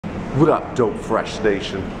What up, Dope Fresh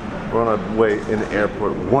Nation? We're on our way in the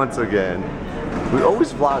airport once again. We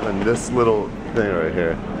always vlog on this little thing right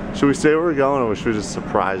here. Should we say where we're going or should we just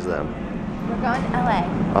surprise them? We're going to LA.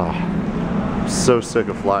 Oh, I'm so sick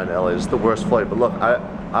of flying to LA. It's the worst flight. But look,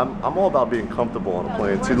 I'm all about being comfortable on a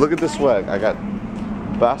plane. See, look at this swag. I got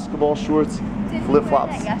basketball shorts,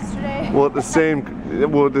 flip-flops. Yesterday? Well, the same.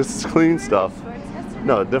 Well, this is clean stuff.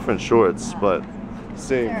 No, different shorts, but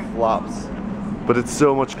same flops. But it's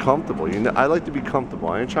so much comfortable. You know, I like to be comfortable.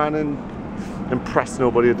 I ain't trying to impress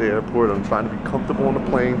nobody at the airport. I'm trying to be comfortable on the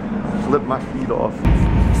plane, flip my feet off.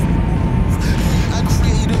 I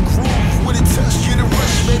create a groove with a touch, get a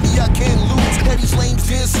rush, maybe I can't lose. Heavy flames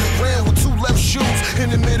dancing around with two left shoes in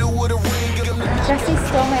the middle of the ring. Jesse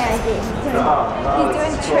stole my ID. He's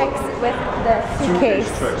doing tricks with the suitcase.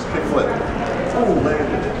 Tricks, kickflip. Oh,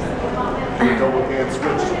 landed it. Double hand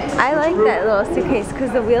switch. I like that little suitcase because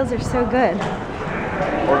the wheels are so good.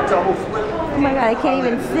 Or double flip. Oh my god, I can't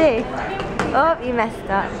even see. Oh, you messed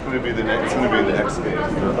up. It's gonna be the next. It's gonna be the X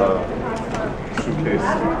Games. Suitcase.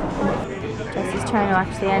 Jesse's trying to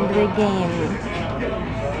watch the end of the game.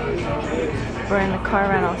 We're in the car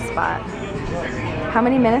rental spot. How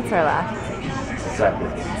many minutes are left?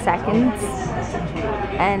 Seconds.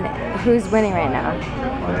 And who's winning right now?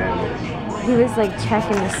 He was like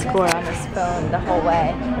checking the score on his phone the whole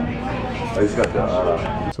way. I just got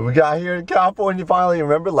the, So we got here in California finally.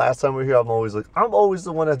 Remember last time we were here, I'm always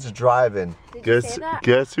the one that's driving.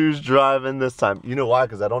 Guess who's driving this time? You know why?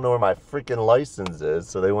 Because I don't know where my freaking license is,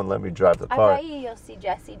 so they wouldn't let me drive the car. I bet you'll see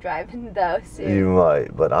Jesse driving though soon. You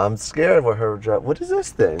might, but I'm scared of her drive. What is this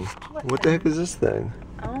thing? What the heck is this thing?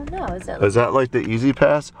 I don't know. Is that like the Easy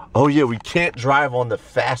Pass? Oh yeah, we can't drive on the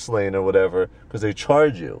fast lane or whatever because they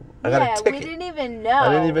charge you. I got a ticket. We didn't even know.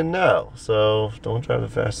 I didn't even know. So don't drive the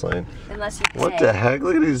fast lane. Unless you pay. What the heck?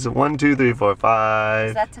 Look at these. 1, 2, 3, 4, 5.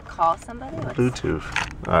 Is that to call somebody? Bluetooth.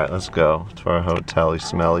 All right, let's go to our hotel.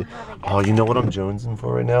 Smelly. Oh, you know what I'm jonesing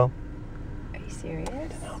for right now? Are you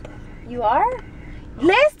serious? You are?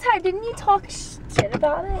 Last time, didn't you talk shit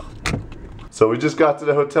about it? So we just got to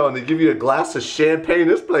the hotel and they give you a glass of champagne.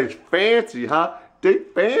 This place fancy, huh? They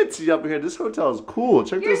fancy up here. This hotel is cool.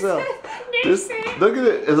 Check this out. Look at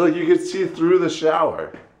it. It's like you can see through the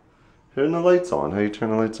shower. Turn the lights on. How you turn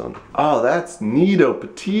the lights on? Oh, that's neato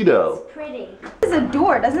petito. It's pretty. This is a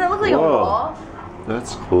door. Doesn't it look like a wall?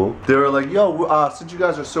 That's cool. They were like, yo, since you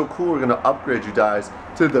guys are so cool, we're gonna upgrade you guys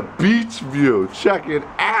to the beach view. Check it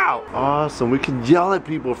out. Awesome. We can yell at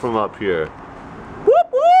people from up here.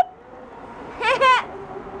 Whoop whoop.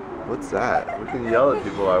 What's that? We can yell at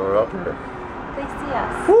people while we're up here. They see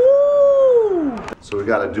us. Woo! So we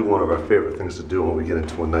gotta do one of our favorite things to do when we get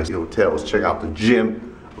into a nice hotel is check out the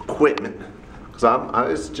gym equipment. Cause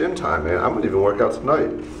it's gym time, man. I might even work out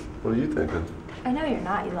tonight. What are you thinking? I know you're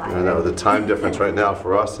not, you lied. I know, the time difference right now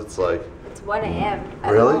for us, it's like... It's 1 a.m.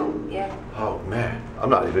 Really? Yeah. Oh man, I'm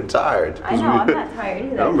not even tired. I know, I'm not tired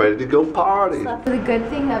either. I'm ready to go party. The good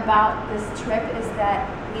thing about this trip is that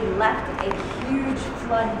we left a huge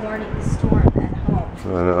flood warning storm at home.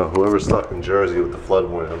 I know, whoever's stuck in Jersey with the flood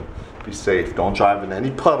warning, be safe. Don't drive in any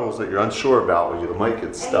puddles that you're unsure about or you might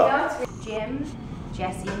get stuck. And you know it's Jim,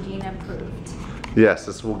 Jesse, and Gina approved. Yes,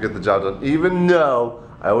 this will get the job done. Even though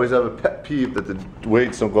I always have a pet peeve that the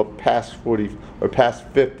weights don't go past 40 or past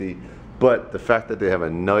 50, but the fact that they have a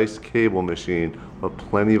nice cable machine with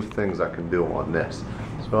plenty of things I can do on this.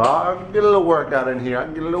 So I can get a little workout in here. I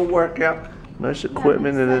can get a little workout. Nice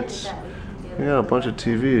equipment and it's, yeah, a bunch of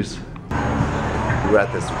TVs. We're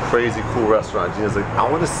at this crazy cool restaurant. Gina's like, I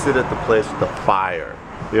want to sit at the place with the fire.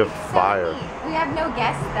 We have fire. We have no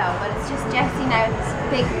guests though, but it's just Jesse and I with this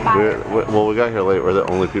big fire. Well, we got here late. We're the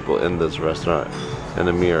only people in this restaurant. In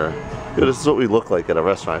a mirror. Yeah, this is what we look like at a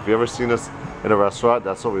restaurant. If you ever seen us in a restaurant,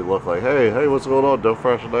 that's what we look like. Hey, what's going on? Dope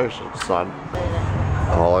Fresh Nation, son.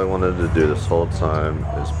 All I wanted to do this whole time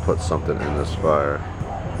is put something in this fire.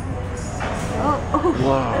 Oh.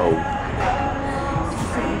 Wow.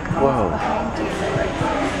 Wow.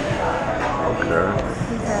 Okay.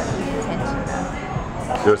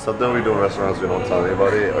 There's something we do in restaurants we don't tell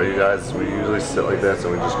anybody. Or you guys, we usually sit like this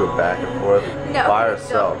and we just go back and forth by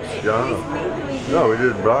ourselves. No, we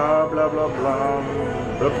did blah blah blah blah.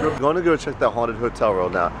 We're gonna go check that haunted hotel real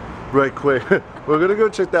now, right quick. We're gonna go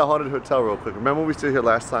check that haunted hotel real quick. Remember we stayed here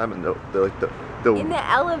last time and in the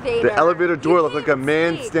elevator. The elevator door looked like a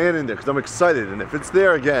man standing there because I'm excited. And if it's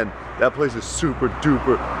there again, that place is super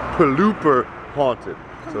duper palooper haunted.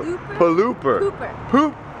 Palooper? Palooper.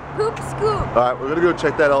 Poop. Poop scoop. Alright, we're gonna go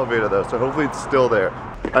check that elevator though, so hopefully it's still there.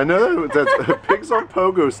 I know that's pigs on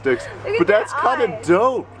pogo sticks, Look at but that's their kind of eyes.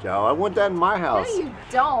 dope, yo. I want that in my house. No, you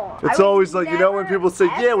don't. It's I would always like, you know when never, people say,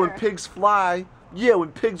 yeah, when ever. pigs fly, yeah,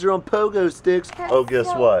 when pigs are on pogo sticks. That's Oh, guess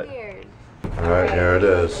so what? Weird. All right, here it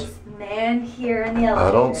is. This man here in the elevator.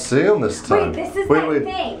 I don't see him this time. Wait, this is wait, that wait,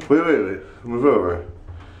 thing. Wait. Move over.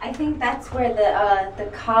 I think that's where the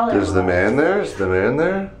collar Is the was. man there? Is the man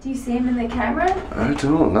there? Do you see him in the camera? I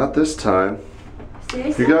don't. Not this time.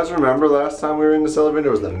 Seriously? You guys remember last time we were in this elevator?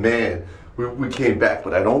 It was the man. We came back,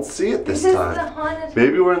 but I don't see it this This is time. the haunted.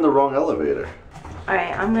 Maybe we're in the wrong elevator.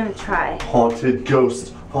 Alright, I'm gonna try. Haunted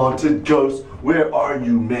ghost, where are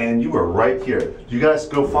you, man? You are right here. You guys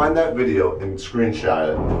go find that video and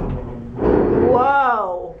screenshot it.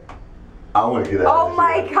 Whoa! I want to get out Oh of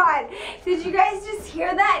my here. god! Did you guys just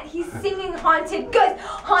hear that? He's singing haunted ghost!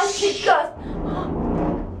 Haunted ghost!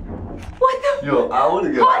 What the? Yo, I want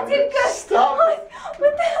to get out of here. Haunted ghost! Stop.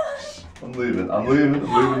 What the hell? I'm leaving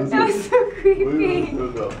this. That was so creepy.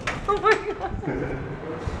 Leaving this. Oh my god.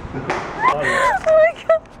 Oh my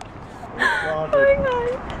god. Oh my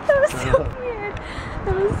god. That was so weird.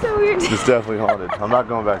 That was so weird. It's definitely haunted. I'm not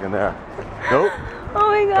going back in there. Nope. Oh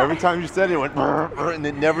my god. Every time you said it, it went and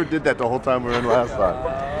it never did that the whole time we were in last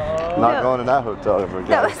time. Not going in that hotel ever again.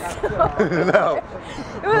 That was so No.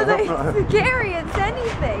 It was like scary as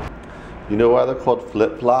anything. You know why they're called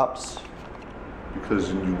flip-flops?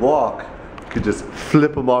 Because when you walk, you could just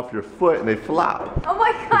flip them off your foot and they flop. Oh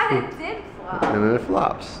my god, it did flop. And then it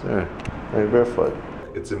flops. There. You're barefoot.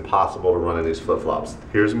 It's impossible to run in these flip-flops.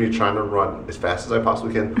 Here's me trying to run as fast as I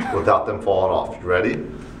possibly can without them falling off. You ready?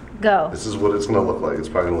 Go. This is what it's gonna look like. It's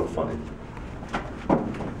probably gonna look funny.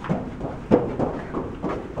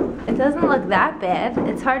 It doesn't look that bad.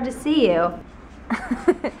 It's hard to see you.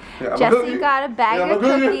 Yeah, Jesse got a bag of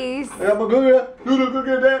cookies. I got my cookie. Do the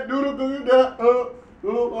cookie that. Do the cookie that.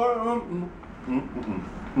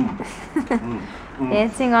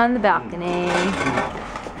 Dancing on the balcony.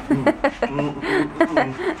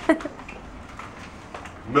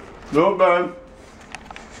 No bad.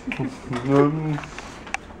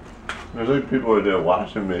 There's like people out there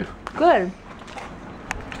watching me. Good.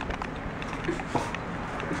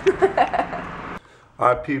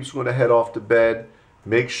 Alright peeps, we're gonna head off to bed.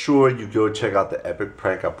 Make sure you go check out the epic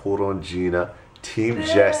prank I pulled on Gina. Team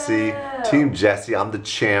Jesse. Team Jesse, I'm the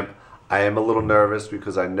champ. I am a little nervous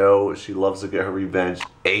because I know she loves to get her revenge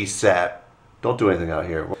ASAP. Don't do anything out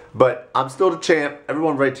here. But I'm still the champ.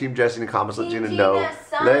 Everyone write Team Jesse in the comments. Let Team Gina know.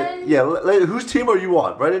 Gina, Whose team are you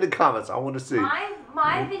on? Write in the comments. I want to see.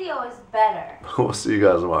 My video is better. We'll see you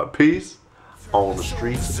guys tomorrow. Peace on the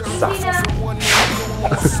streets. South.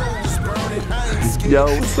 Yo,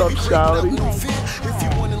 what's up, Shouty?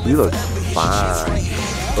 You look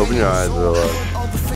fine. Open your eyes, Willa.